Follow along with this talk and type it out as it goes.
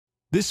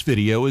This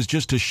video is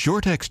just a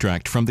short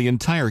extract from the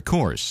entire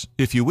course.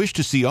 If you wish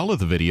to see all of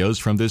the videos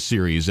from this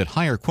series at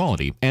higher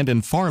quality and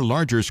in far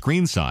larger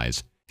screen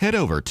size, head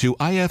over to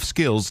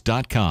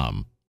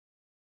ifskills.com.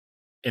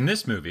 In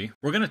this movie,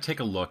 we're going to take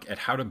a look at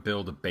how to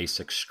build a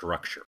basic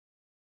structure.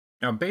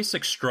 Now, a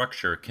basic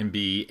structure can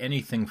be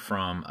anything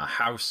from a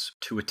house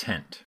to a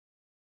tent.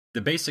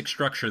 The basic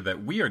structure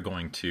that we are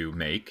going to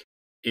make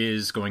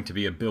is going to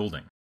be a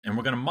building, and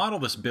we're going to model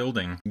this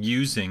building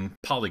using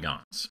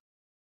polygons.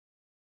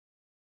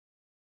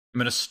 I'm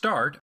going to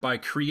start by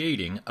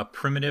creating a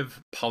primitive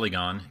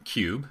polygon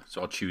cube. So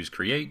I'll choose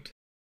Create,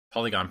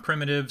 Polygon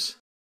Primitives,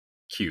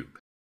 Cube.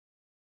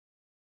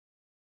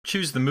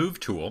 Choose the Move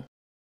tool.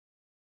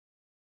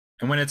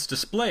 And when it's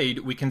displayed,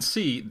 we can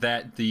see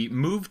that the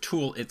Move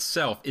tool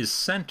itself is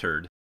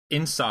centered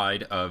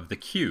inside of the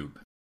cube.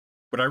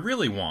 What I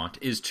really want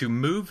is to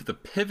move the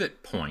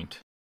pivot point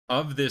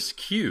of this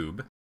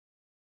cube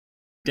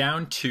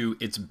down to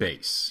its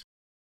base.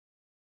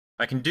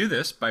 I can do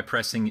this by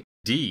pressing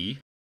D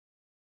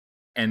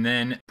and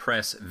then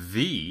press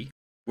V,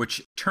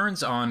 which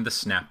turns on the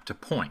snap to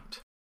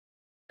point.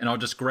 And I'll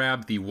just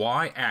grab the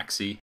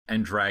Y-axis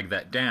and drag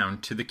that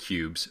down to the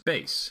cube's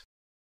base.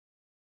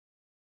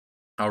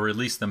 I'll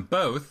release them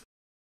both.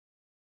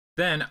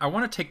 Then I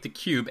want to take the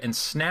cube and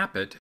snap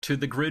it to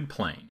the grid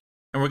plane.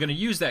 And we're going to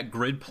use that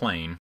grid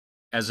plane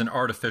as an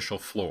artificial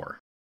floor.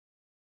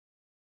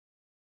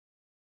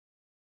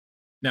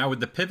 Now with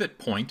the pivot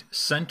point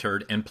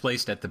centered and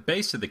placed at the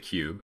base of the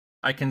cube,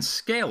 I can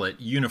scale it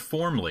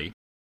uniformly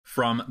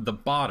from the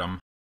bottom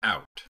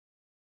out.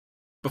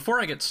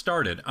 Before I get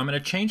started, I'm going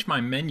to change my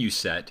menu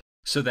set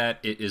so that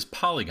it is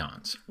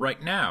polygons.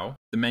 Right now,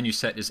 the menu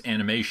set is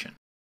animation.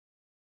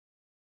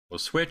 We'll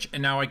switch,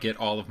 and now I get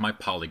all of my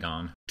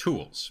polygon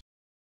tools.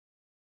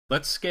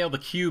 Let's scale the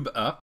cube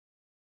up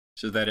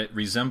so that it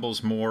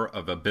resembles more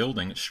of a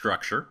building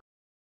structure.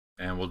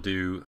 And we'll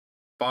do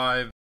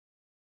 5,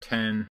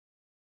 10,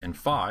 and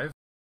 5.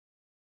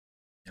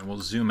 And we'll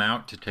zoom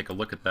out to take a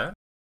look at that.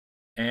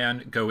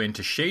 And go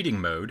into shading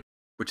mode,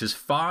 which is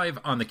 5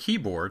 on the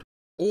keyboard,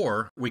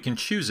 or we can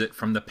choose it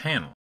from the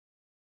panel.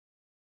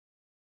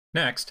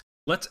 Next,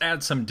 let's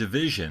add some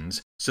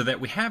divisions so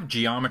that we have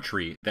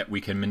geometry that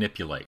we can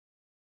manipulate.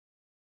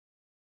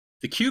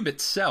 The cube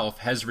itself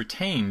has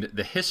retained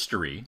the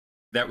history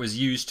that was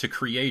used to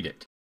create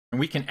it, and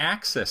we can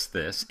access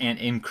this and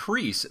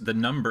increase the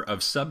number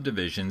of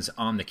subdivisions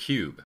on the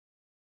cube.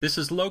 This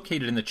is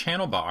located in the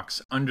channel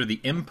box under the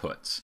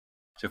inputs.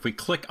 So if we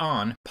click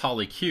on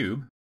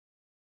Polycube,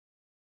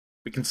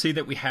 we can see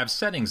that we have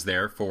settings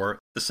there for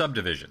the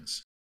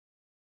subdivisions.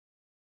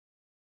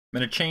 I'm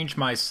going to change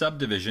my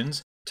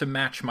subdivisions to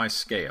match my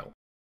scale.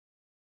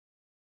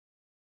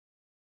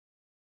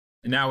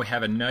 And now we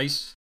have a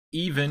nice,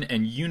 even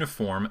and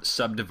uniform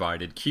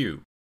subdivided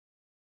cube.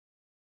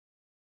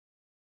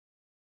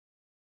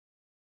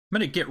 I'm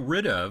going to get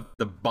rid of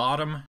the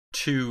bottom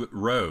 2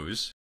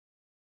 rows,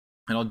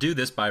 and I'll do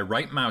this by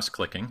right mouse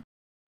clicking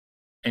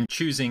and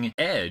choosing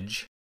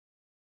Edge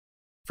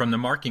from the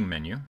marking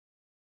menu.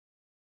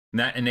 And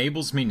that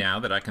enables me now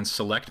that I can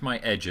select my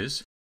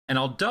edges, and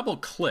I'll double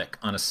click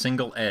on a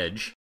single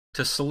edge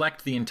to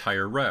select the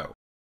entire row.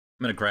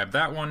 I'm going to grab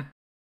that one,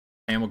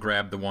 and we'll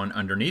grab the one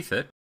underneath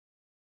it,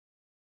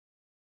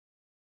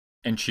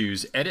 and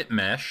choose Edit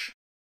Mesh,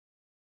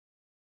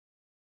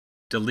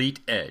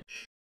 Delete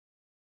Edge.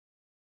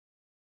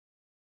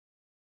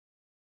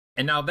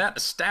 And now that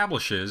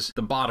establishes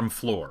the bottom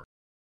floor.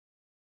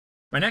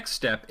 My next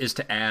step is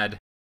to add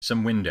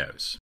some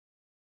windows.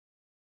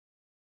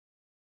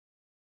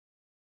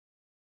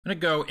 I'm going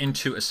to go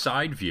into a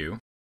side view,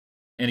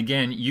 and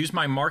again, use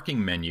my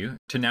marking menu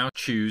to now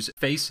choose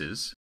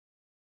Faces.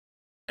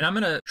 And I'm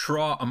going to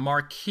draw a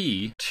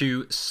marquee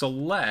to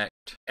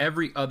select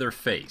every other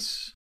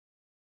face.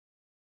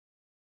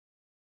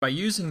 By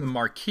using the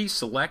marquee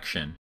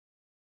selection,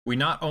 we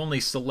not only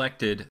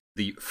selected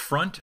the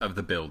front of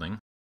the building,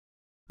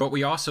 but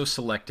we also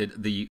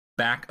selected the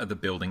back of the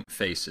building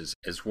faces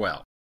as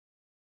well.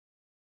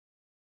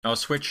 I'll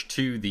switch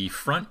to the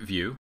front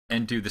view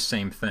and do the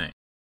same thing.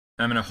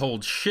 I'm going to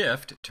hold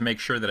Shift to make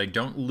sure that I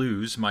don't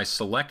lose my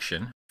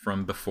selection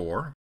from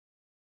before,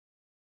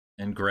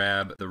 and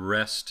grab the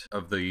rest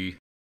of the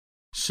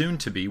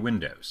soon-to-be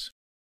windows.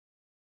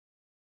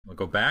 We'll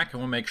go back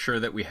and we'll make sure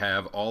that we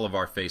have all of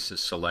our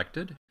faces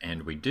selected,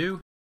 and we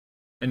do.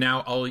 And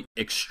now I'll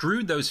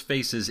extrude those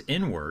faces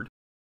inward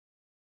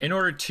in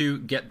order to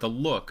get the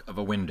look of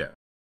a window.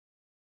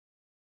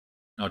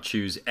 I'll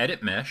choose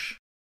Edit Mesh,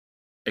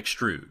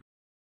 Extrude.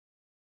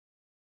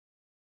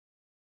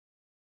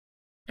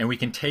 And we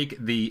can take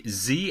the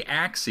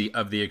Z-axis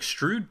of the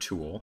Extrude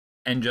tool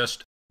and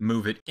just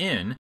move it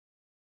in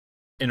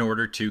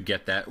order to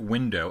get that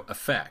window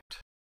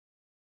effect.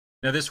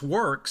 Now this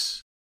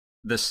works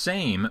the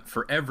same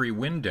for every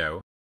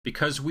window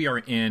because we are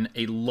in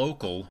a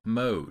local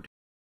mode.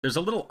 There's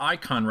a little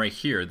icon right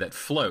here that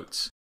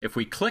floats. If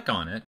we click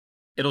on it,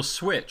 it'll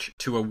switch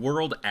to a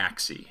world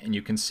axis, and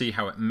you can see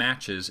how it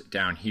matches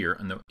down here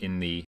in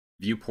the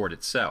viewport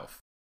itself.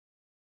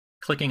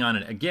 Clicking on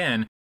it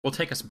again will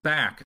take us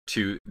back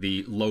to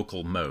the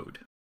local mode.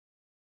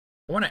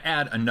 I want to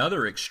add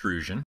another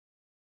extrusion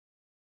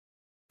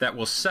that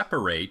will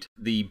separate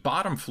the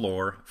bottom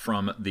floor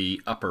from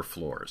the upper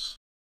floors.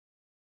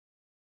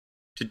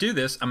 To do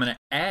this, I'm going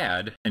to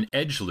add an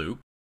edge loop.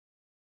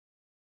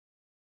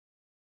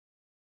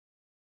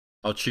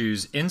 I'll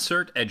choose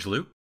Insert Edge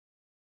Loop,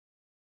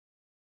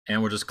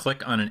 and we'll just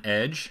click on an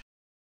edge,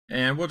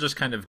 and we'll just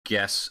kind of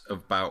guess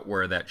about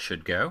where that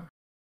should go.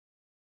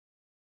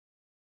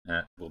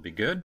 That will be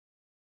good.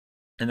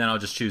 And then I'll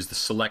just choose the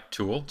Select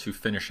tool to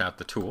finish out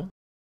the tool.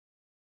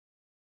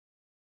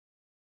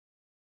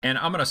 And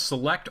I'm going to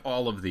select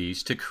all of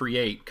these to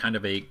create kind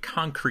of a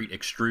concrete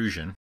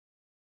extrusion.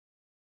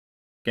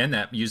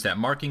 Again, use that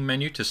marking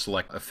menu to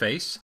select a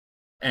face.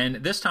 And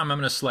this time I'm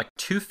going to select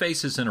two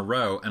faces in a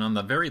row, and on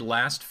the very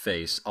last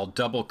face, I'll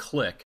double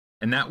click,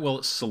 and that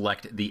will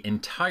select the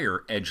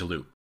entire edge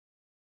loop,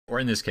 or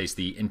in this case,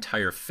 the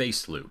entire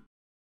face loop.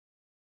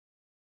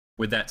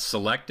 With that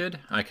selected,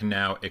 I can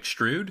now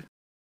extrude.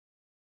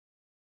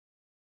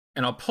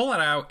 And I'll pull it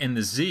out in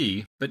the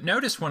Z, but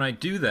notice when I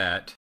do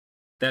that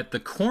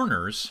the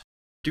corners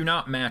do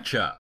not match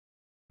up.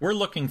 We're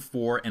looking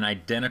for an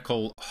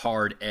identical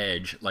hard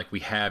edge like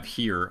we have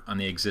here on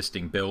the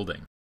existing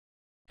building.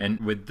 And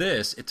with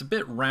this, it's a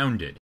bit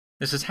rounded.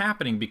 This is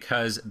happening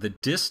because the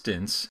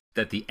distance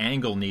that the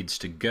angle needs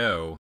to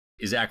go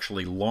is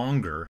actually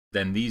longer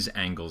than these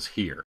angles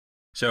here.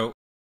 So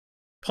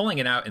pulling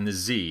it out in the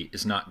Z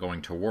is not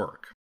going to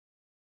work.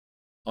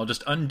 I'll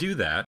just undo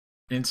that.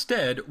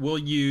 Instead, we'll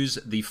use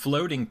the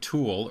floating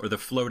tool or the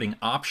floating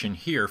option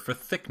here for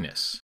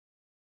thickness.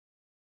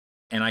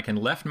 And I can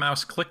left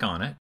mouse click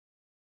on it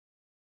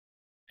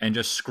and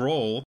just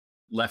scroll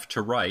left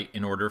to right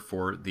in order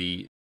for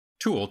the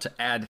tool to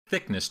add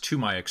thickness to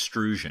my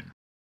extrusion.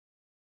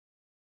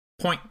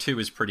 0.2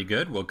 is pretty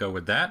good, we'll go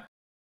with that.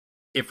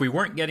 If we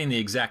weren't getting the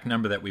exact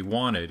number that we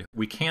wanted,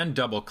 we can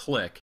double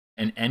click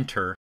and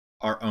enter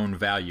our own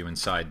value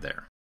inside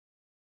there.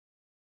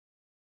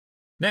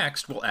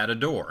 Next, we'll add a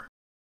door.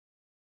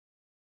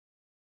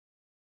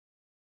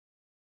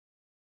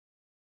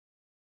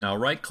 Now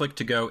right click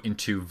to go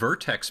into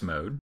Vertex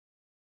Mode,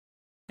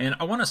 and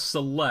I want to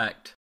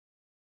select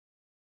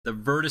the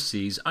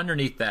vertices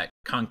underneath that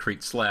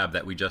concrete slab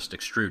that we just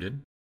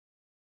extruded.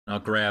 I'll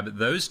grab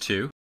those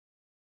two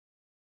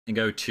and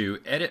go to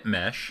Edit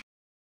Mesh,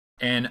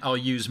 and I'll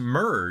use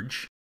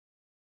Merge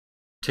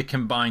to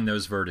combine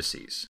those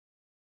vertices.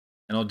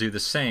 And I'll do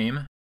the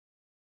same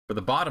for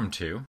the bottom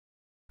two,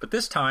 but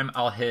this time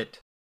I'll hit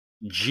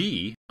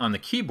G on the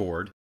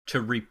keyboard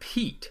to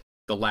repeat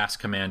the last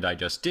command I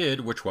just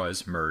did, which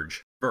was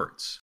Merge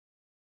Verts.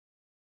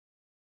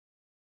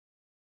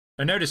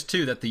 Now notice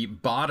too that the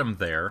bottom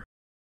there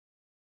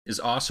is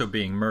also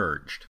being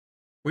merged.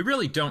 We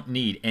really don't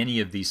need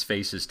any of these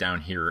faces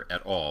down here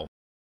at all.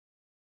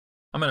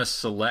 I'm going to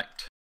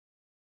select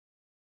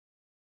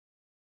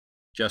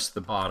just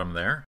the bottom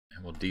there,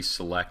 and we'll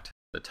deselect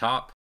the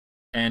top,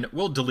 and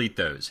we'll delete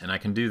those. And I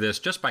can do this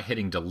just by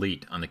hitting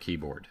Delete on the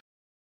keyboard.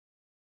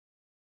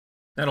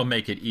 That'll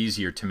make it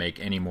easier to make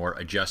any more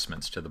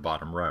adjustments to the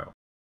bottom row.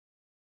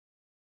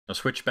 I'll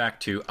switch back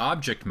to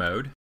Object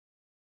Mode,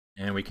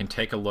 and we can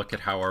take a look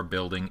at how our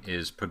building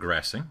is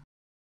progressing.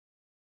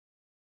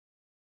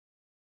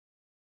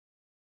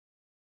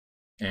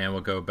 And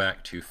we'll go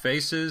back to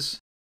Faces,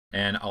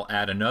 and I'll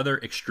add another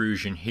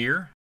extrusion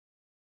here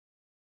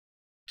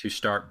to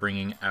start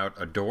bringing out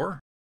a door.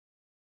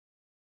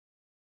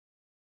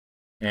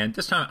 And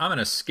this time I'm going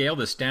to scale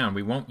this down.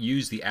 We won't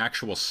use the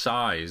actual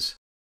size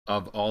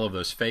of all of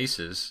those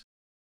faces.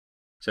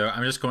 So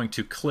I'm just going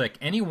to click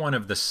any one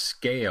of the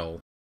scale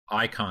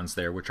icons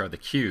there, which are the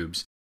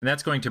cubes, and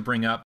that's going to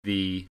bring up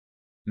the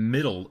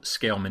middle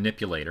scale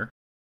manipulator.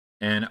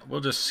 And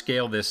we'll just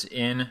scale this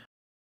in.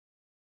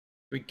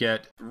 We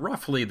get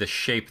roughly the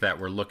shape that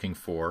we're looking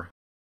for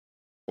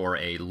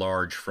a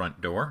large front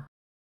door.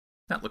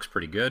 That looks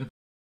pretty good.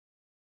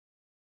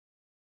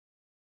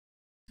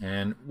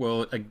 And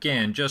we'll,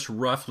 again, just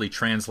roughly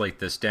translate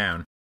this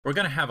down. We're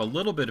going to have a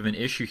little bit of an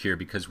issue here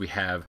because we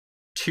have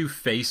two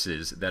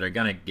faces that are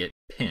going to get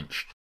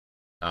pinched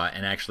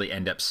and actually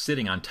end up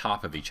sitting on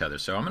top of each other.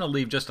 So I'm going to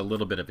leave just a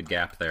little bit of a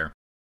gap there,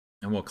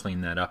 and we'll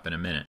clean that up in a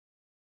minute.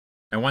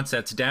 And once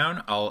that's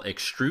down, I'll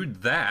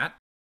extrude that.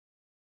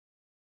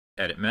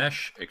 Edit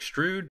Mesh,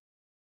 Extrude,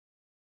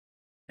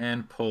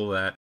 and pull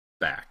that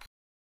back.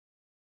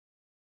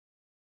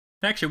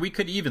 Actually, we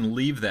could even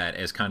leave that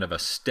as kind of a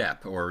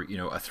step or,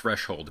 a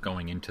threshold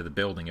going into the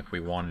building if we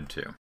wanted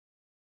to.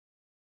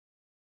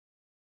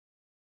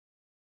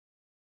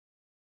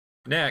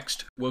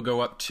 Next, we'll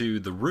go up to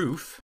the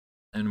roof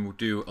and we'll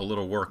do a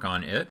little work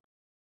on it.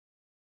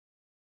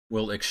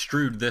 We'll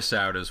extrude this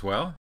out as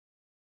well.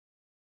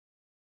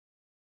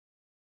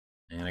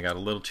 And I got a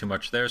little too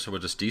much there, so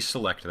we'll just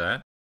deselect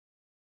that.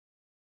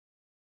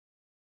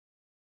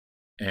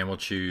 And we'll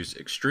choose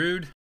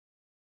Extrude.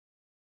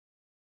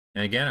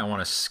 And again, I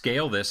want to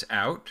scale this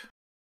out.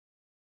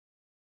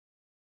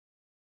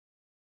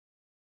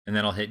 And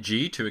then I'll hit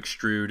G to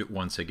extrude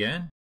once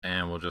again,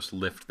 and we'll just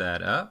lift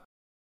that up.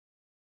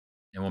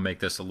 And we'll make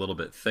this a little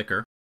bit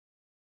thicker.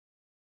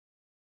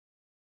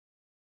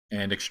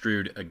 And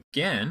extrude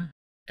again,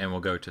 and we'll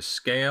go to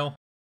scale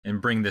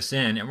and bring this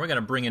in, and we're going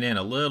to bring it in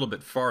a little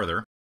bit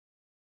farther.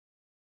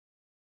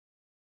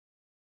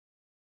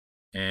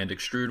 And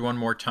extrude one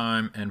more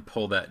time and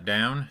pull that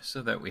down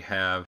so that we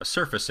have a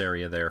surface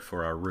area there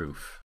for our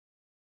roof.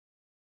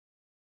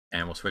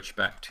 And we'll switch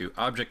back to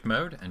object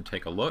mode and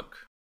take a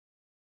look.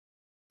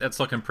 That's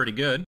looking pretty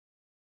good.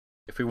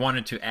 If we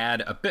wanted to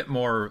add a bit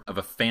more of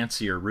a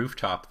fancier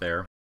rooftop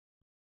there,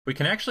 we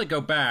can actually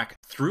go back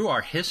through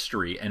our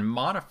history and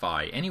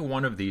modify any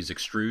one of these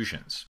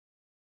extrusions.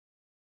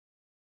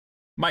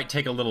 Might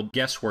take a little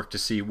guesswork to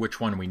see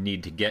which one we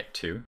need to get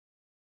to.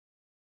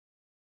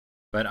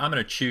 But I'm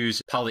going to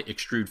choose Poly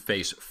Extrude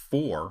Face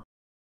 4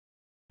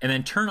 and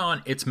then turn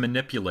on its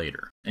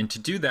manipulator. And to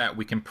do that,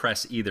 we can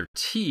press either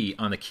T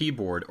on the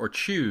keyboard or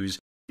choose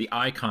the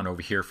icon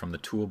over here from the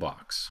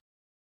toolbox.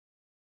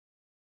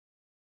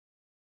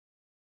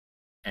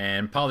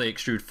 And Poly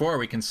Extrude 4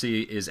 we can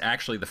see is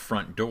actually the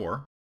front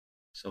door.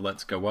 So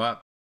let's go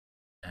up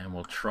and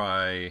we'll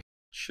try,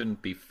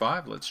 shouldn't be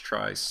 5, let's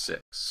try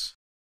 6.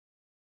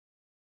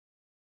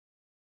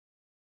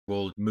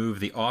 We'll move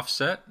the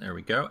offset, there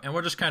we go, and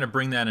we'll just kind of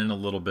bring that in a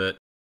little bit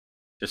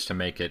just to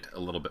make it a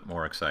little bit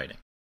more exciting.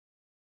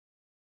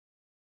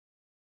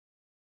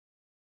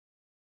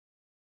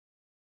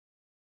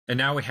 And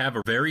now we have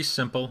a very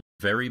simple,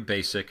 very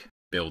basic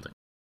building.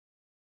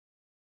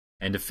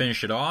 And to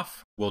finish it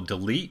off, we'll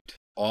delete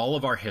all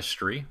of our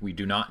history. We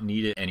do not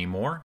need it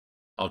anymore.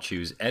 I'll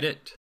choose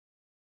Edit,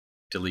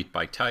 Delete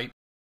by Type,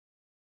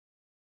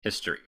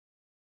 History.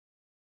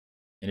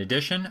 In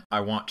addition, I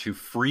want to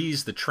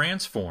freeze the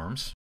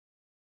transforms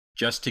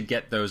just to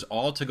get those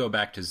all to go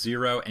back to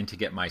 0 and to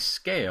get my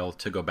scale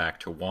to go back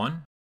to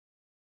 1.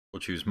 We'll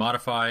choose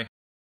Modify,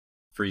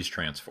 Freeze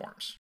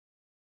Transforms.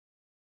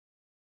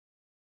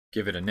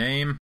 Give it a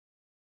name.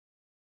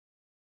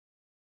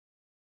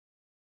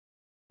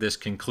 This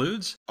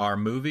concludes our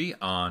movie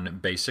on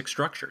basic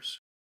structures.